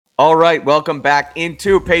All right, welcome back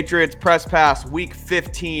into Patriots Press Pass, Week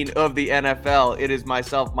 15 of the NFL. It is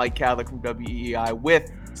myself, Mike Cadlick from WEEI,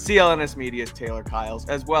 with CLNS Media's Taylor Kyles,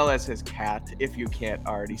 as well as his cat, if you can't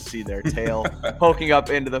already see their tail, poking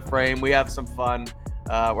up into the frame. We have some fun.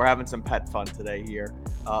 We're having some pet fun today here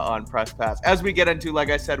on Press Pass. As we get into,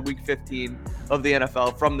 like I said, Week 15 of the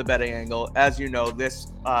NFL from the betting angle. As you know,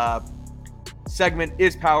 this segment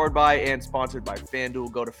is powered by and sponsored by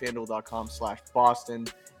FanDuel. Go to FanDuel.com/Boston.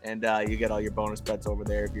 And you get all your bonus bets over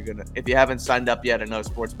there. If you haven't signed up yet, I know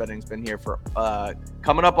sports betting's been here for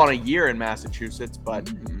coming up on a year in Massachusetts. But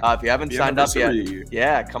if you haven't signed up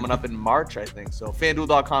yet, coming up in March, I think. So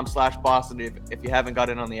FanDuel.com/Boston. If you haven't got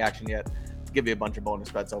in on the action yet, give you a bunch of bonus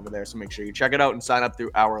bets over there. So make sure you check it out and sign up through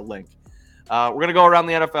our link. We're gonna go around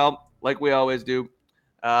the NFL like we always do.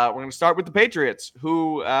 We're going to start with the Patriots,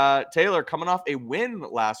 who, Taylor, coming off a win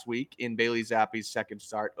last week in Bailey Zappe's second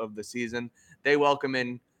start of the season. They welcome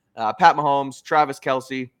in Pat Mahomes, Travis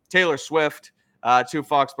Kelce, Taylor Swift to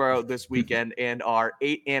Foxborough this weekend and are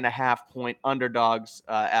 8.5-point underdogs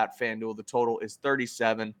at FanDuel. The total is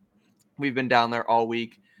 37. We've been down there all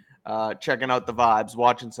week checking out the vibes,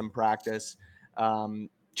 watching some practice.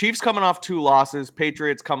 Chiefs coming off 2 losses,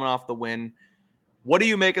 Patriots coming off the win. What do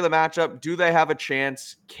you make of the matchup? Do they have a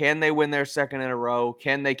chance? Can they win their second in a row?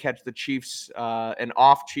 Can they catch the Chiefs, an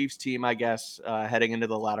off Chiefs team, I guess, heading into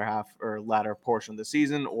the latter portion of the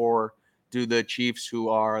season? Or do the Chiefs, who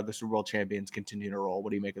are the Super Bowl champions, continue to roll?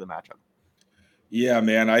 What do you make of the matchup? Yeah,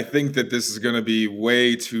 man, I think that this is going to be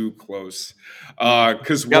way too close.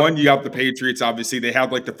 Because one, you got the Patriots, obviously. They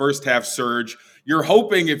had like the first half surge. You're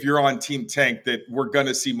hoping if you're on Team Tank that we're going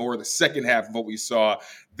to see more of the second half of what we saw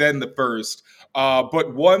than the first.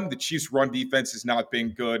 But one, the Chiefs' run defense has not been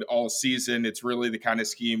good all season. It's really the kind of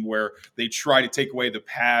scheme where they try to take away the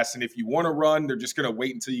pass. And if you want to run, they're just going to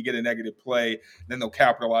wait until you get a negative play. Then they'll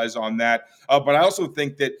capitalize on that. But I also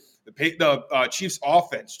think that the Chiefs'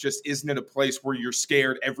 offense just isn't in a place where you're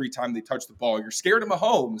scared every time they touch the ball. You're scared of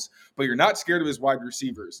Mahomes, but you're not scared of his wide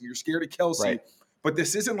receivers. And you're scared of Kelce. Right. But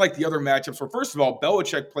this isn't like the other matchups where, first of all,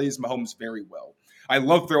 Belichick plays Mahomes very well. I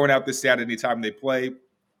love throwing out this stat anytime they play.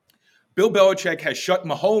 Bill Belichick has shut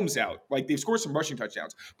Mahomes out. Like, they've scored some rushing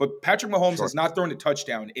touchdowns. But Patrick Mahomes has not thrown a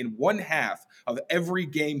touchdown in one half of every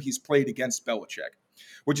game he's played against Belichick,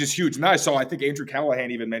 which is huge. And I think Andrew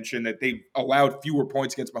Callahan even mentioned that they allowed fewer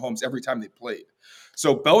points against Mahomes every time they played.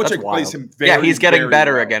 So Belichick plays him very, he's getting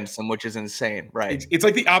better well against him, which is insane, right? It's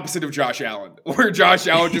like the opposite of Josh Allen, where Josh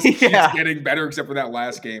Allen just keeps getting better, except for that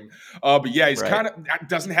last game. But yeah, he's kind of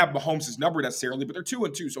doesn't have Mahomes' number necessarily, but they're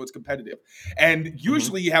 2-2, so it's competitive. And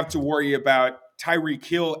usually you have to worry about Tyreek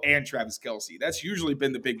Hill and Travis Kelce. That's usually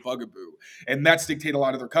been the big bugaboo. And that's dictate a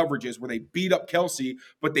lot of their coverages where they beat up Kelce,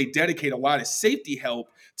 but they dedicate a lot of safety help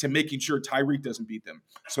to making sure Tyreek doesn't beat them.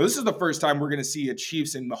 So this is the first time we're going to see a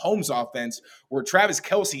Chiefs and Mahomes offense where Travis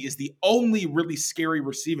Kelce is the only really scary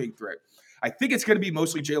receiving threat. I think it's going to be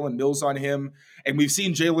mostly Jalen Mills on him. And we've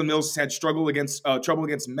seen Jalen Mills had trouble against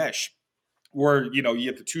mesh, where, you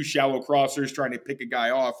get the 2 shallow crossers trying to pick a guy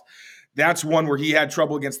off. That's one where he had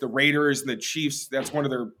trouble against the Raiders and the Chiefs. That's one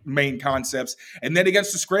of their main concepts. And then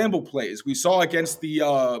against the scramble plays, we saw against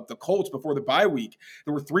the Colts before the bye week,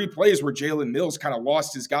 there were 3 plays where Jalen Mills kind of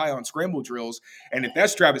lost his guy on scramble drills. And if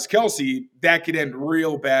that's Travis Kelce, that could end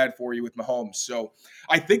real bad for you with Mahomes. So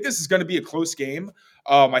I think this is going to be a close game.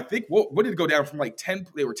 I think what did it go down from like 10?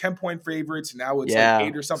 They were 10-point favorites. Now it's like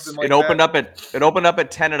 8 or something like that. It opened up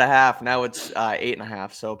at 10.5. Now it's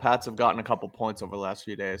 8.5. So Pats have gotten a couple points over the last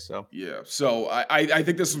few days. So yeah. So I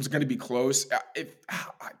think this one's going to be close.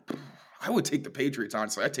 I would take the Patriots,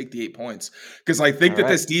 honestly. I'd take the 8 points because I think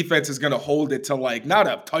this defense is going to hold it to like not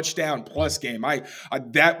a touchdown plus game.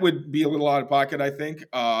 That would be a little out of pocket, I think.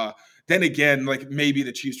 Then again, like maybe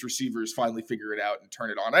the Chiefs receivers finally figure it out and turn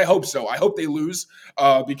it on. I hope so. I hope they lose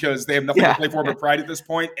because they have nothing to play for but pride at this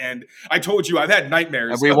point. And I told you, I've had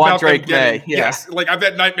nightmares. And we want Drake May. Yes, like I've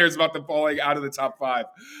had nightmares about them falling out of the top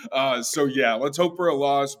 5. So yeah, let's hope for a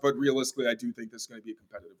loss. But realistically, I do think this is going to be a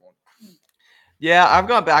competitive one. Yeah, I've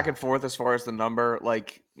gone back and forth as far as the number.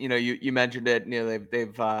 Like, you mentioned it.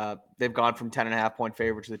 They've gone from 10.5-point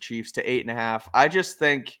favorite to the Chiefs to 8.5. I just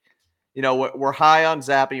think, we're high on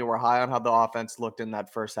Zappe. We're high on how the offense looked in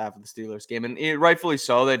that first half of the Steelers game. And rightfully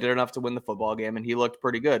so. They did enough to win the football game, and he looked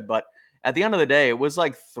pretty good. But at the end of the day, it was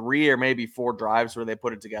like 3 or maybe 4 drives where they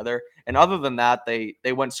put it together. And other than that, they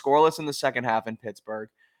went scoreless in the second half in Pittsburgh.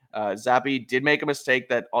 Zappe did make a mistake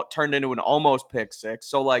that turned into an almost pick 6.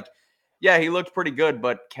 So, yeah, he looked pretty good,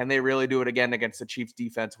 but can they really do it again against the Chiefs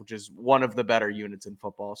defense, which is one of the better units in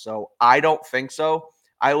football? So I don't think so.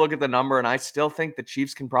 I look at the number, and I still think the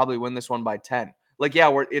Chiefs can probably win this one by 10. like,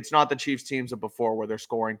 yeah, it's not the Chiefs teams of before where they're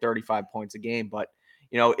scoring 35 points a game, but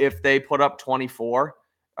if they put up 24,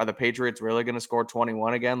 are the Patriots really going to score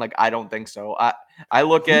 21 again? Like, I don't think so. I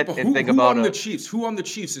look at and think about the Chiefs. Who on the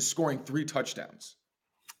Chiefs is scoring 3 touchdowns?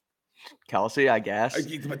 Kelsey, I guess.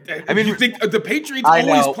 I mean, you think the Patriots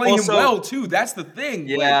always playing him well too. That's the thing.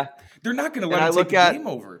 Yeah, like, they're not going to let him take the game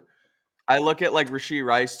over. I look at like Rashee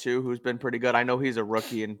Rice too, who's been pretty good. I know he's a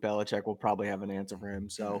rookie, and Belichick will probably have an answer for him.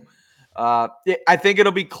 So, I think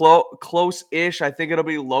it'll be close-ish. I think it'll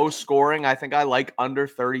be low scoring. I think I like under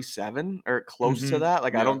 37 or close to that.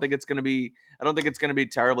 Like, I don't think it's going to be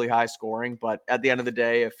terribly high scoring. But at the end of the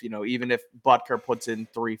day, if even if Butker puts in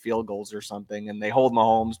 3 field goals or something, and they hold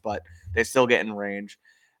Mahomes, but they still get in range,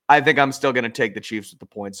 I think I'm still going to take the Chiefs with the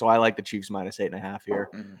points. So I like the Chiefs minus 8.5 here.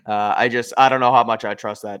 I don't know how much I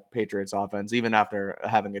trust that Patriots offense, even after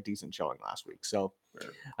having a decent showing last week. So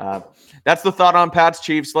that's the thought on Pats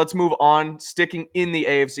Chiefs. Let's move on. Sticking in the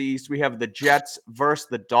AFC East, we have the Jets versus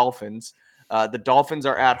the Dolphins. The Dolphins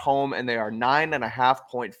are at home, and they are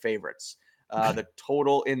 9.5-point favorites. The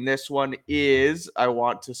total in this one is, I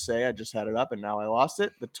want to say, I just had it up and now I lost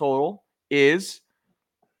it. The total is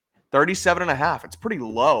 37.5. It's pretty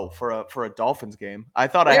low for a Dolphins game. I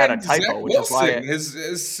thought I had a typo, which is why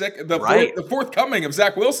the forthcoming of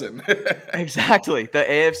Zach Wilson. Exactly. The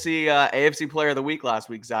AFC Player of the Week last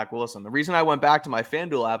week, Zach Wilson. The reason I went back to my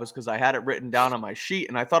FanDuel app is because I had it written down on my sheet,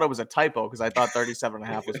 and I thought it was a typo because I thought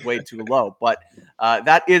 37.5 was way too low. But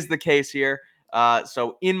that is the case here.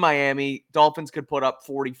 So in Miami, Dolphins could put up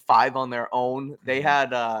 45 on their own. They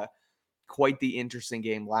had quite the interesting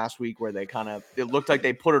game last week where it looked like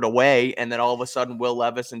they put it away, and then all of a sudden Will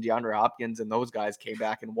Levis and DeAndre Hopkins and those guys came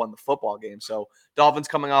back and won the football game. So Dolphins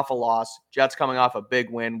coming off a loss, Jets coming off a big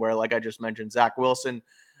win where, like I just mentioned, Zach Wilson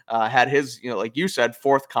had his, like you said,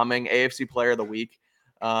 forthcoming AFC Player of the Week.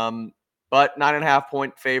 But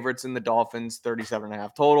 9.5-point favorites in the Dolphins,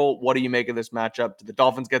 37.5 total. What do you make of this matchup? Did the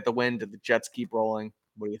Dolphins get the win? Did the Jets keep rolling?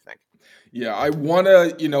 What do you think? Yeah, I want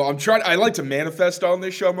to, I like to manifest on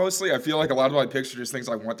this show mostly. I feel like a lot of my picks are just things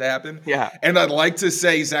I want to happen. Yeah. And I'd like to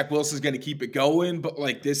say Zach Wilson's going to keep it going, but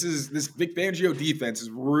like this Vic Fangio defense is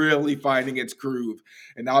really finding its groove.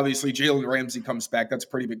 And obviously Jalen Ramsey comes back. That's a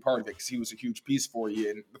pretty big part of it because he was a huge piece for you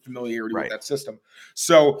and the familiarity with that system.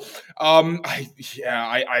 So,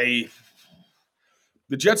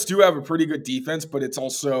 the Jets do have a pretty good defense, but it's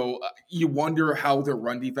also you wonder how their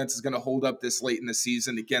run defense is going to hold up this late in the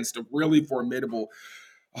season against a really formidable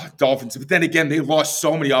Dolphins. But then again, they lost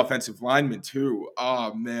so many offensive linemen too.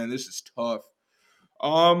 Oh, man, this is tough.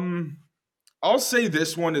 I'll say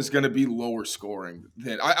this one is going to be lower scoring.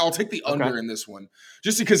 I'll take the under in this one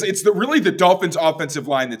just because it's really the Dolphins' offensive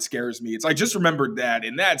line that scares me. I just remembered that,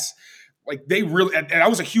 and that's like they really – and that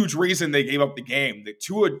was a huge reason they gave up the game. The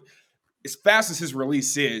Tua – as fast as his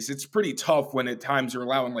release is, it's pretty tough when at times you're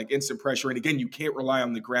allowing like instant pressure. And again, you can't rely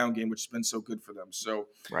on the ground game, which has been so good for them. So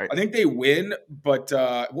I think they win, but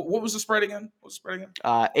what was the spread again?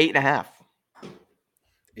 8.5.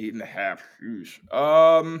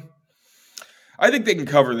 8.5. I think they can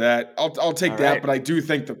cover that. I'll take that, but I do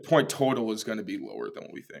think the point total is going to be lower than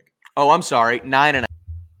what we think. Oh, I'm sorry. 9.5.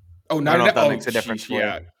 Oh, 9.5. I don't know if that makes a difference for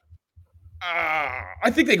you.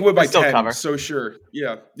 I think they can win by 10. Cover. So sure.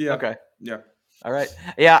 Yeah. Okay. Yeah. All right.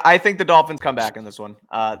 Yeah, I think the Dolphins come back in this one.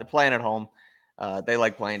 They're playing at home. They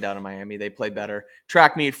like playing down in Miami. They play better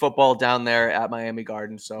track meet football down there at Miami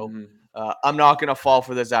Gardens. So I'm not going to fall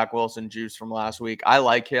for the Zach Wilson juice from last week. I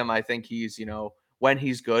like him. I think he's, when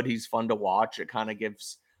he's good, he's fun to watch. It kind of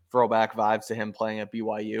gives throwback vibes to him playing at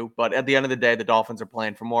BYU. But at the end of the day, the Dolphins are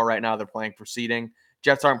playing for more right now. They're playing for seeding.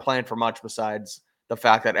 Jets aren't playing for much besides the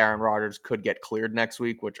fact that Aaron Rodgers could get cleared next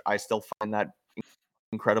week, which I still find that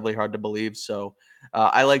incredibly hard to believe. So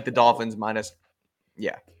I like the Dolphins minus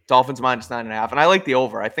 9.5. And I like the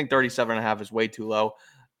over. I think 37.5 is way too low.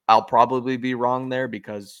 I'll probably be wrong there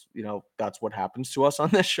because, that's what happens to us on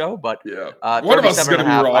this show. But one of us is going to be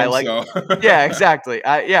wrong. I like, so. Yeah, exactly.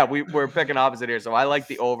 We're picking opposite here. So I like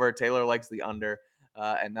the over. Taylor likes the under.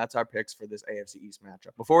 And that's our picks for this AFC East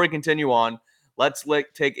matchup. Before we continue on, let's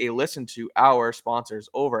take a listen to our sponsors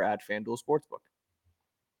over at FanDuel Sportsbook.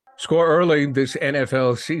 Score early this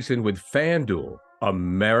NFL season with FanDuel,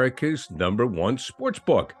 America's #1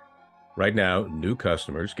 sportsbook. Right now, new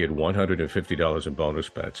customers get $150 in bonus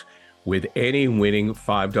bets with any winning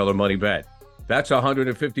 $5 money bet. That's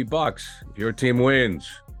 $150 if your team wins.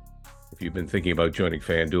 If you've been thinking about joining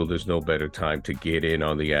FanDuel, there's no better time to get in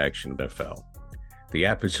on the action, NFL. The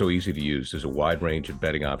app is so easy to use. There's a wide range of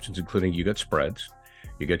betting options, including you got spreads,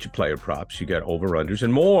 you get your player props, you got over-unders,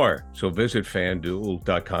 and more. So visit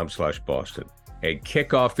FanDuel.com/Boston and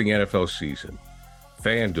kick off the NFL season.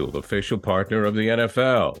 FanDuel, official partner of the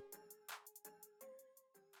NFL.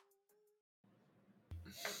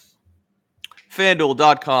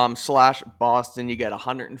 FanDuel.com/Boston. You get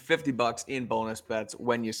 $150 in bonus bets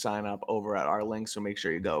when you sign up over at our link. So make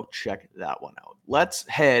sure you go check that one out. Let's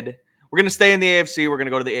head. We're going to stay in the AFC. We're going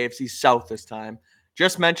to go to the AFC South this time.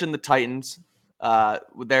 Just mentioned the Titans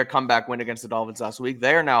with their comeback win against the Dolphins last week.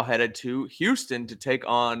 They are now headed to Houston to take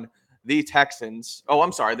on the Texans. Oh,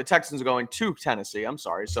 I'm sorry. The Texans are going to Tennessee. I'm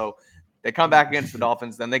sorry. So they come back against the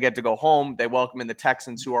Dolphins. Then they get to go home. They welcome in the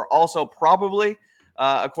Texans, who are also probably –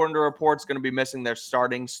 according to reports, going to be missing their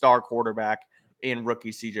starting star quarterback in rookie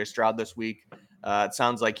CJ Stroud this week. It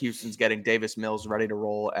sounds like Houston's getting Davis Mills ready to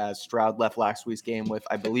roll, as Stroud left last week's game with,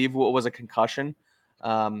 I believe, what was a concussion.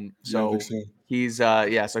 So he's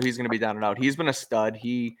so he's going to be down and out. He's been a stud.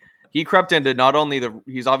 He crept into not only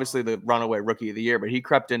he's obviously the runaway rookie of the year, but he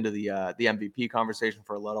crept into the MVP conversation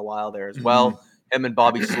for a little while there as well. Him and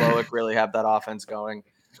Bobby Slowick really have that offense going.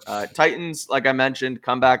 Titans, like I mentioned,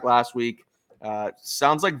 come back last week.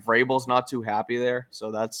 Sounds like Vrabel's not too happy there.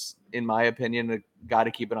 So that's, in my opinion, a guy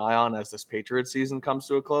to keep an eye on as this Patriots season comes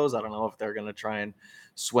to a close. I don't know if they're going to try and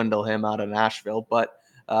swindle him out of Nashville, but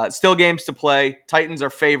still games to play. Titans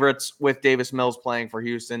are favorites with Davis Mills playing for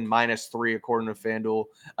Houston, -3 according to FanDuel.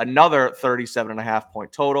 Another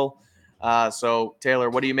 37.5-point total. So,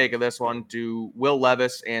 Taylor, what do you make of this one? Do Will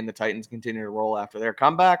Levis and the Titans continue to roll after their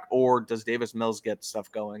comeback, or does Davis Mills get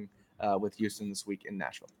stuff going with Houston this week in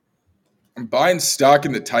Nashville? I'm buying stock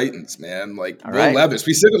in the Titans, man. Like Will Levis,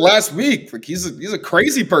 we said it last week. Like he's a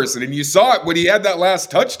crazy person, and you saw it when he had that last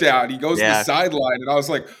touchdown. He goes to the sideline, and I was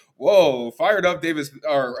like, "Whoa, fired up, Davis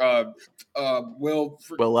or Will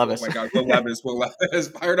Levis." Oh my God, Will Levis, Will Levis,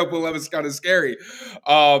 fired up. Will Levis, kind of scary.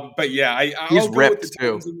 But yeah, I'll go with the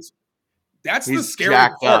Titans. That's the scary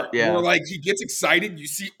part. Up, yeah. Where like he gets excited, you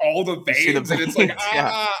see all the veins, and it's like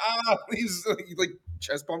he's like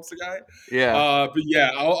chest bumps the guy. Yeah. But yeah,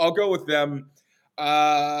 I'll go with them.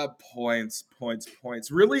 Points.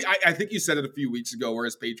 Really, I think you said it a few weeks ago, where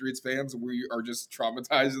as Patriots fans, we are just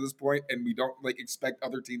traumatized at this point, and we don't like expect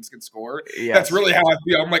other teams can score. Yes. That's really how I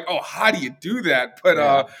feel. I'm like, oh, how do you do that?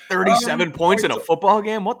 But 37 points in a football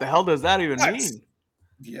game? What the hell does that even mean?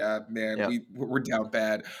 Yeah, man, we're down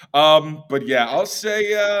bad. But yeah, I'll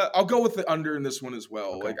say I'll go with the under in this one as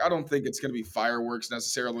well. Okay. Like, I don't think it's going to be fireworks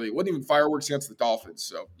necessarily. It wasn't even fireworks against the Dolphins.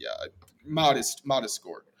 So yeah, modest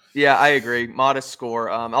score. Yeah, I agree. Modest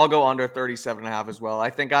score. I'll go under 37.5 as well.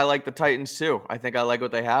 I think I like the Titans too. I think I like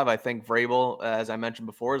what they have. I think Vrabel, as I mentioned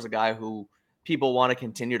before, is a guy who people want to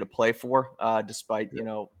continue to play for, despite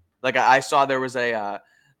like I saw there was a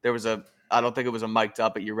I don't think it was a mic'd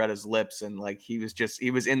up, but you read his lips, and like he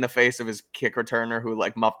was in the face of his kick returner who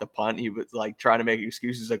like muffed the punt. He was like trying to make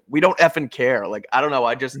excuses, like, we don't effing care. Like, I don't know.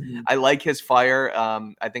 I like his fire.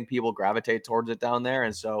 I think people gravitate towards it down there,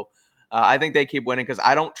 and so I think they keep winning because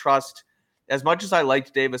I don't trust, as much as I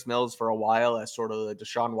liked Davis Mills for a while as sort of the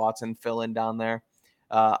Deshaun Watson fill-in down there.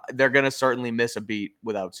 They're going to certainly miss a beat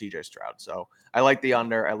without CJ Stroud. So I like the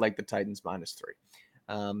under. I like the Titans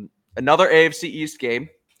 -3. Another AFC East game,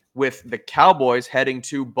 with the Cowboys heading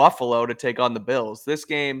to Buffalo to take on the Bills. This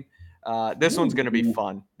game, this one's going to be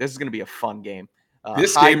fun. This is going to be a fun game.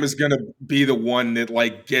 This game is going to be the one that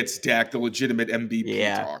like gets Dak the legitimate MVP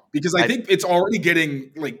talk, because I think it's already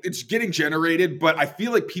getting generated, but I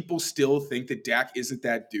feel like people still think that Dak isn't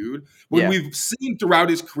that dude. When we've seen throughout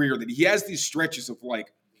his career that he has these stretches of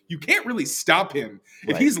like, you can't really stop him.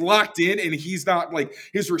 If he's locked in and he's not like,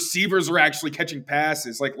 his receivers are actually catching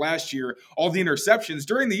passes. Like last year, all the interceptions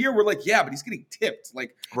during the year were like, yeah, but he's getting tipped.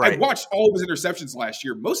 Like I watched all of his interceptions last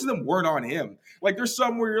year. Most of them weren't on him. Like there's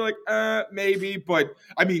some where you're like, maybe. But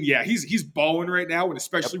I mean, yeah, he's balling right now. And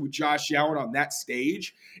especially with Josh Allen on that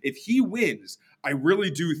stage, if he wins, I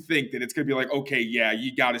really do think that it's going to be like, okay, yeah,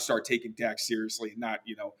 you got to start taking Dak seriously, not,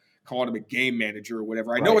 calling him a game manager or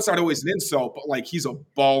whatever. I know it's not always an insult, but like he's a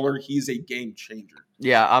baller. He's a game changer.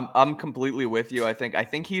 Yeah, I'm completely with you. I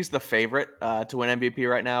think he's the favorite to win MVP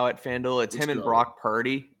right now at FanDuel. It's him and Brock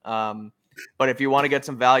Purdy. But if you want to get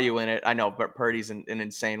some value in it, I know, but Purdy's an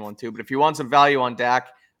insane one too. But if you want some value on Dak,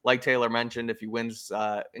 like Taylor mentioned, if he wins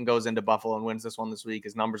and goes into Buffalo and wins this one this week,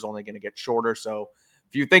 his number's only going to get shorter. So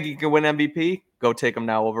if you think he can win MVP, go take him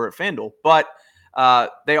now over at FanDuel. But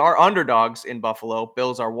they are underdogs in Buffalo.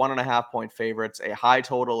 Bills are 1.5-point favorites, a high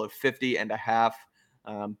total of 50.5.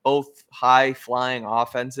 Both high flying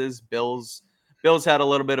offenses. Bills had a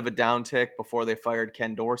little bit of a downtick before they fired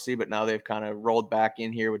Ken Dorsey, but now they've kind of rolled back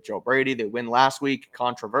in here with Joe Brady. They win last week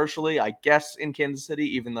controversially, I guess, in Kansas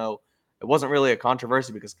City, even though it wasn't really a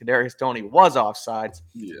controversy because Kadarius Toney was offsides.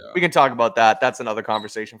 Yeah. We can talk about that. That's another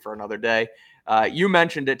conversation for another day. You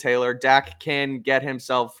mentioned it, Taylor. Dak can get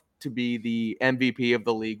himself to be the MVP of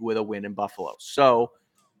the league with a win in Buffalo. So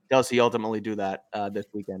does he ultimately do that this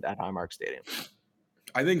weekend at Highmark Stadium?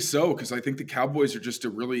 I think so, because I think the Cowboys are just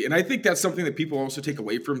and I think that's something that people also take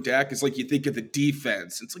away from Dak is like you think of the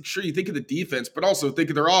defense. It's like, sure, you think of the defense, but also think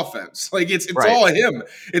of their offense. Like it's right. all him.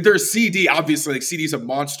 There's CD, obviously, like CD's a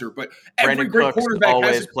monster, but every Brandon great Cooks quarterback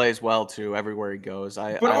always plays well too everywhere he goes.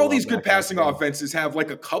 But all these good passing offenses have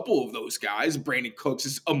like a couple of those guys. Brandon Cooks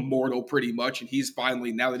is immortal pretty much, and he's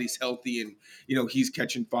finally, now that he's healthy and he's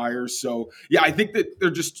catching fires. So yeah, I think that they're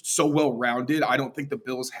just so well rounded. I don't think the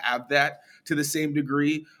Bills have that to the same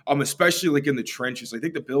degree, especially like in the trenches. I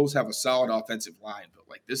think the Bills have a solid offensive line, but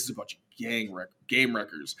like this is a bunch of game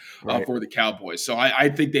wreckers for the Cowboys. So I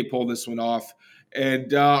think they pull this one off,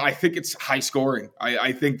 and I think it's high scoring.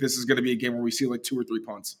 I think this is going to be a game where we see like 2 or 3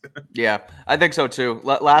 punts. Yeah, I think so too.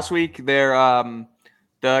 Last week, the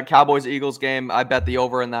Cowboys-Eagles game, I bet the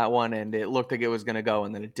over in that one, and it looked like it was going to go,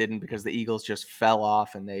 and then it didn't because the Eagles just fell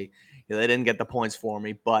off, and they didn't get the points for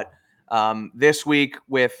me. But this week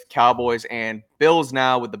with Cowboys and Bills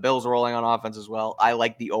now, with the Bills rolling on offense as well, I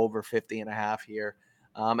like the over 50.5 here.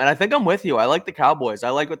 And I think I'm with you. I like the Cowboys. I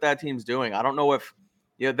like what that team's doing. I don't know if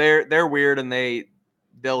they're weird and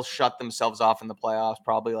they'll shut themselves off in the playoffs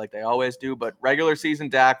probably like they always do. But regular season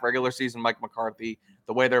Dak, regular season Mike McCarthy,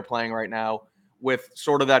 the way they're playing right now with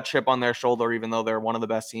sort of that chip on their shoulder, even though they're one of the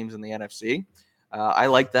best teams in the NFC, I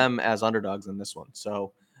like them as underdogs in this one.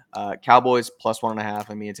 So Cowboys plus 1.5,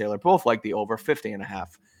 and me and Taylor both like the over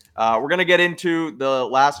 50.5. We're going to get into the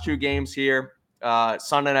last 2 games here,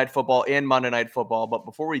 Sunday Night Football and Monday Night Football. But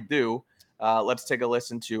before we do, let's take a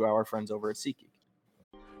listen to our friends over at SeatGeek.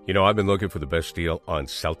 I've been looking for the best deal on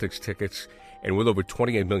Celtics tickets, and with over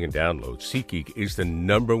 28 million downloads, SeatGeek is the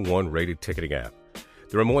 #1 rated ticketing app.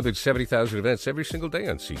 There are more than 70,000 events every single day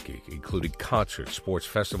on SeatGeek, including concerts, sports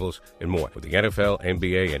festivals, and more. With the NFL,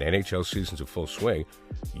 NBA, and NHL seasons in full swing,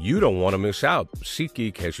 you don't want to miss out.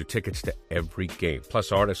 SeatGeek has your tickets to every game.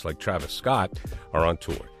 Plus, artists like Travis Scott are on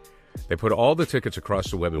tour. They put all the tickets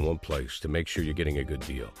across the web in one place to make sure you're getting a good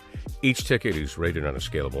deal. Each ticket is rated on a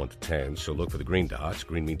scale of 1 to 10, so look for the green dots.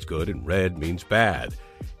 Green means good and red means bad.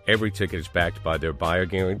 Every ticket is backed by their buyer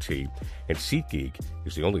guarantee, and SeatGeek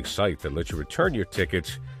is the only site that lets you return your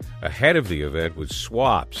tickets ahead of the event with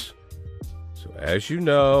swaps. So as you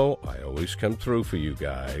know, I always come through for you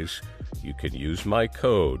guys. You can use my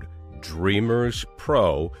code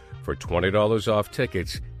DREAMERSPRO for $20 off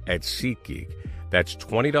tickets at SeatGeek. That's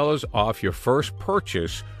 $20 off your first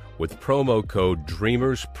purchase with promo code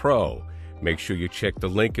DREAMERSPRO. Make sure you check the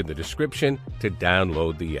link in the description to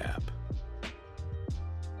download the app.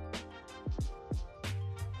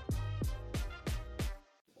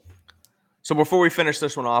 So before we finish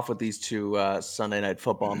this one off with these 2 Sunday Night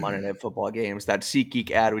Football and Monday Night Football games, that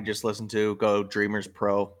SeatGeek ad we just listened to, go Dreamers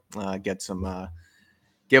Pro,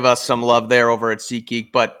 give us some love there over at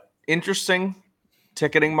SeatGeek. But interesting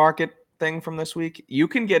ticketing market thing from this week. You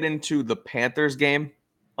can get into the Panthers game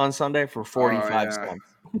on Sunday for 45 cents.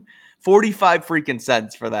 45 freaking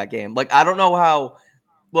cents for that game. Like, I don't know how.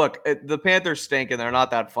 Look, the Panthers stink and they're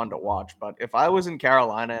not that fun to watch. But if I was in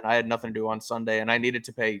Carolina and I had nothing to do on Sunday and I needed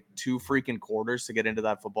to pay 2 freaking quarters to get into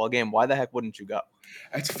that football game, why the heck wouldn't you go?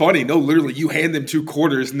 That's funny. No, literally, you hand them 2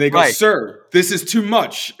 quarters and they go, "Sir, this is too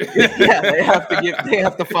much." Yeah, they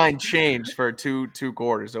have to find change for two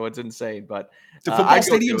quarters, so it's insane. But do football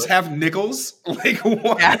stadiums have nickels? Like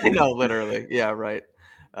what? Yeah, I know, literally. Yeah, right.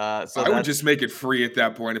 So I would just make it free at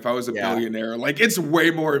that point if I was a billionaire. Like, it's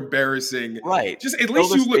way more embarrassing. Right. Just at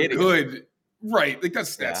least you look good. Right. Like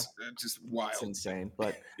that's just wild. It's insane.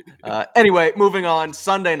 But anyway, moving on.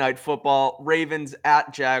 Sunday Night Football. Ravens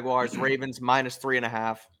at Jaguars. Ravens minus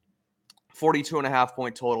 3.5. 42.5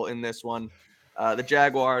 point total in this one. The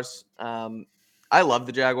Jaguars. I love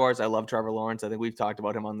the Jaguars. I love Trevor Lawrence. I think we've talked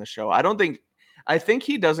about him on the show. I think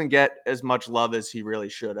he doesn't get as much love as he really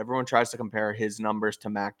should. Everyone tries to compare his numbers to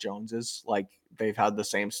Mac Jones's, like they've had the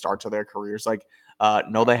same start to their careers. Like,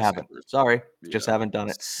 no, they haven't. Sorry, just haven't done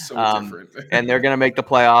it. So different. And they're going to make the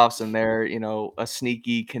playoffs, and they're a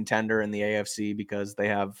sneaky contender in the AFC because they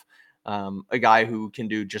have a guy who can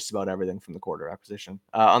do just about everything from the quarterback position.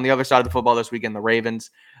 On the other side of the football this weekend, the Ravens,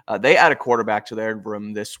 they add a quarterback to their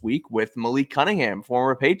room this week with Malik Cunningham,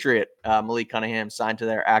 former Patriot. Malik Cunningham signed to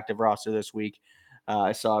their active roster this week.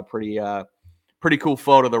 I saw a pretty cool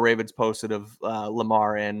photo the Ravens posted of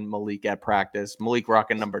Lamar and Malik at practice. Malik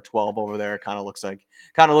rocking number 12 over there. Kind of looks like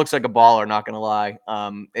a baller, not going to lie.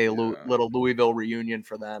 Little Louisville reunion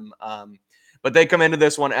for them. But they come into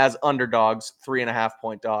this one as underdogs,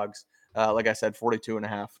 3.5-point dogs. Like I said,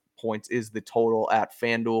 42.5 points is the total at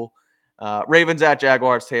FanDuel. Ravens at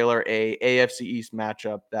Jaguars, Taylor, a AFC East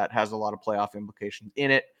matchup that has a lot of playoff implications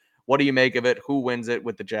in it. What do you make of it? Who wins it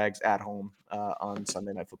with the Jags at home on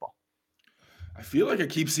Sunday Night Football? I feel like I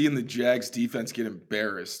keep seeing the Jags defense get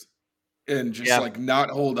embarrassed and just Yeah.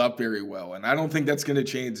 not hold up very well. And I don't think that's going to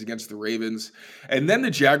change against the Ravens. And then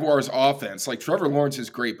the Jaguars offense, like Trevor Lawrence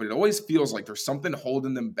is great, but it always feels like there's something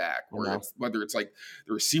holding them back, whether it's like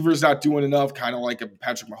the receiver's not doing enough, kind of like a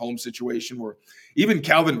Patrick Mahomes situation, where even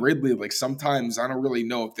Calvin Ridley, like sometimes I don't really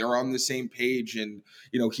know if they're on the same page, and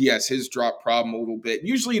he has his drop problem a little bit.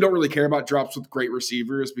 Usually you don't really care about drops with great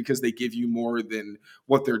receivers because they give you more than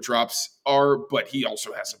what their drops are, but he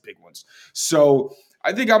also has some big ones. So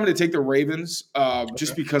I think I'm going to take the Ravens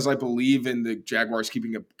just because I believe in the Jaguars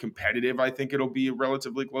keeping it competitive. I think it'll be a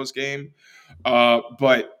relatively close game.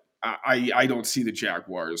 But I don't see the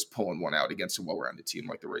Jaguars pulling one out against a well-rounded team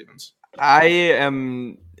like the Ravens. I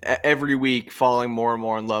am every week falling more and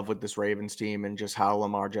more in love with this Ravens team and just how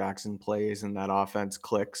Lamar Jackson plays, and that offense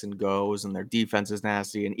clicks and goes, and their defense is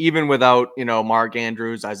nasty. And even without, Mark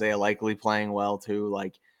Andrews, Isaiah Likely playing well too,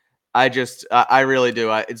 like I really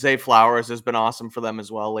do. Zay Flowers has been awesome for them as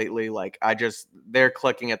well lately. Like they're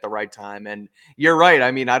clicking at the right time. And you're right.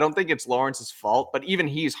 I mean, I don't think it's Lawrence's fault, but even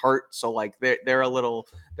he's hurt. So like they're a little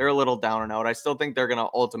down and out. I still think they're going to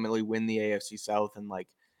ultimately win the AFC South, and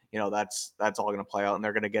that's all going to play out, and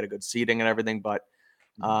they're going to get a good seeding and everything. But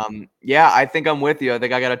yeah, I think I'm with you. I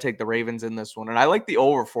think I got to take the Ravens in this one, and I like the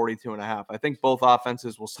over 42.5. I think both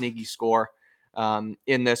offenses will sneaky score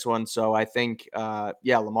in this one. So I think,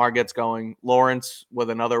 Lamar gets going. Lawrence, with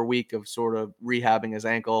another week of sort of rehabbing his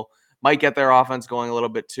ankle, might get their offense going a little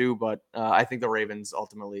bit too. But I think the Ravens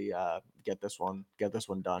ultimately get this one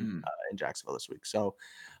done in Jacksonville this week. So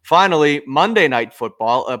finally, Monday Night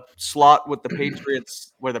Football, a slot with the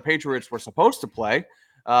Patriots where the Patriots were supposed to play,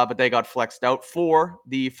 but they got flexed out for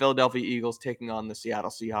the Philadelphia Eagles taking on the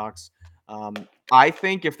Seattle Seahawks. I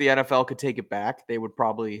think if the NFL could take it back, they would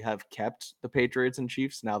probably have kept the Patriots and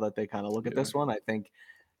Chiefs now that they kind of look at this one. I think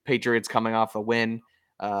Patriots coming off a win,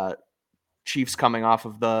 Chiefs coming off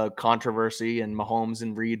of the controversy and Mahomes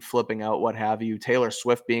and Reed flipping out, what have you, Taylor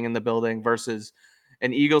Swift being in the building versus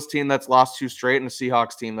an Eagles team that's lost 2 straight and a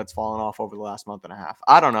Seahawks team that's fallen off over the last month and a half.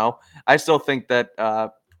 I don't know. I still think that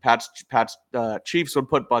Pat's Chiefs would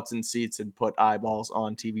put butts in seats and put eyeballs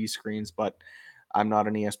on TV screens, but I'm not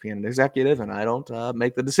an ESPN executive, and I don't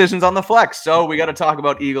make the decisions on the flex. So we got to talk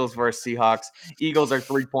about Eagles versus Seahawks. Eagles are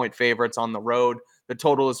 3-point favorites on the road. The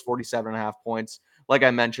total is 47.5 points. Like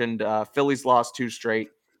I mentioned, Philly's lost 2 straight.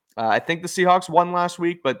 I think the Seahawks won last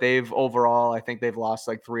week, but I think they've lost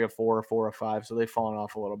like 3 of 4 or 4 of 5. So they've fallen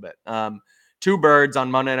off a little bit. 2 birds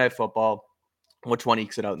on Monday Night Football. Which one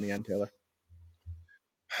ekes it out in the end, Taylor?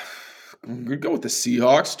 I'm going to go with the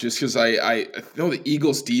Seahawks just because I know the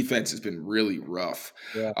Eagles' defense has been really rough.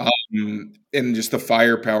 Yeah. And just the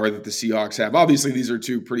firepower that the Seahawks have. Obviously, these are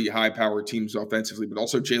 2 pretty high-powered teams offensively, but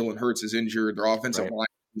also Jalen Hurts is injured. Their offensive line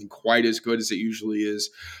isn't quite as good as it usually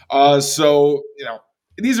is. So,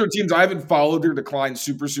 these are teams I haven't followed their decline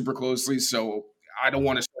super, super closely, so I don't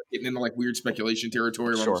want to start getting into like weird speculation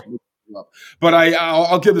territory. Sure. But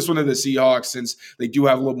I'll give this one to the Seahawks since they do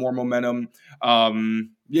have a little more momentum. I'll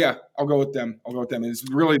go with them. And it's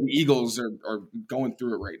really the Eagles are going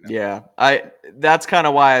through it right now. Yeah, that's kind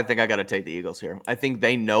of why I think I got to take the Eagles here. I think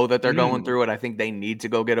they know that they're going through it. I think they need to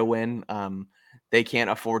go get a win. They can't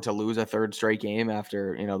afford to lose a 3rd straight game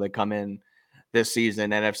after they come in this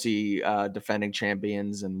season, NFC defending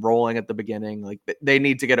champions and rolling at the beginning. Like they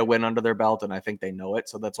need to get a win under their belt, and I think they know it.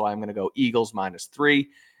 So that's why I'm going to go Eagles -3.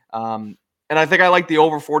 And I think I like the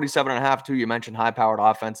over 47.5 too. You mentioned high-powered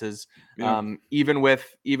offenses. Yeah. Even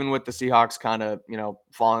with the Seahawks kind of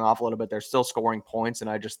falling off a little bit, they're still scoring points. And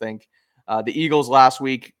I just think the Eagles last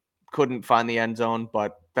week couldn't find the end zone,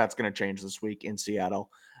 but that's going to change this week in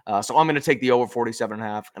Seattle. So I'm going to take the over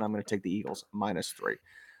 47.5, and I'm going to take the Eagles -3.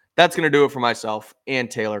 That's going to do it for myself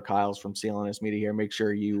and Taylor Kyles from CLNS Media here. Make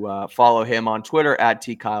sure you follow him on Twitter at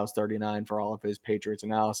TKyles39 for all of his Patriots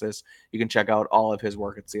analysis. You can check out all of his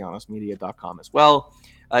work at clnsmedia.com as well.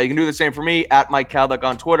 You can do the same for me at Mike Kalduck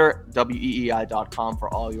on Twitter, weei.com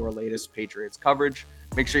for all your latest Patriots coverage.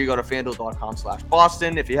 Make sure you go to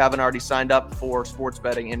FanDuel.com/Boston. If you haven't already signed up for sports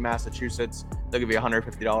betting in Massachusetts, they'll give you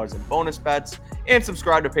 $150 in bonus bets. And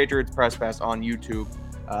subscribe to Patriots Press Pass on YouTube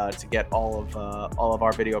to get all of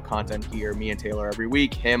our video content here. Me and Taylor every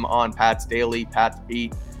week. Him on Pat's Daily, Pat's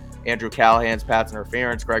Beat, Andrew Callahan's Pat's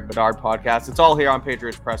Interference, Greg Bedard podcast. It's all here on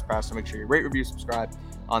Patriots Press Pass. So make sure you rate, review, subscribe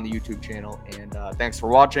on the YouTube channel. And thanks for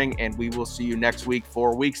watching, and we will see you next week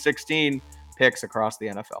for Week 16 picks across the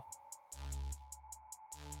NFL.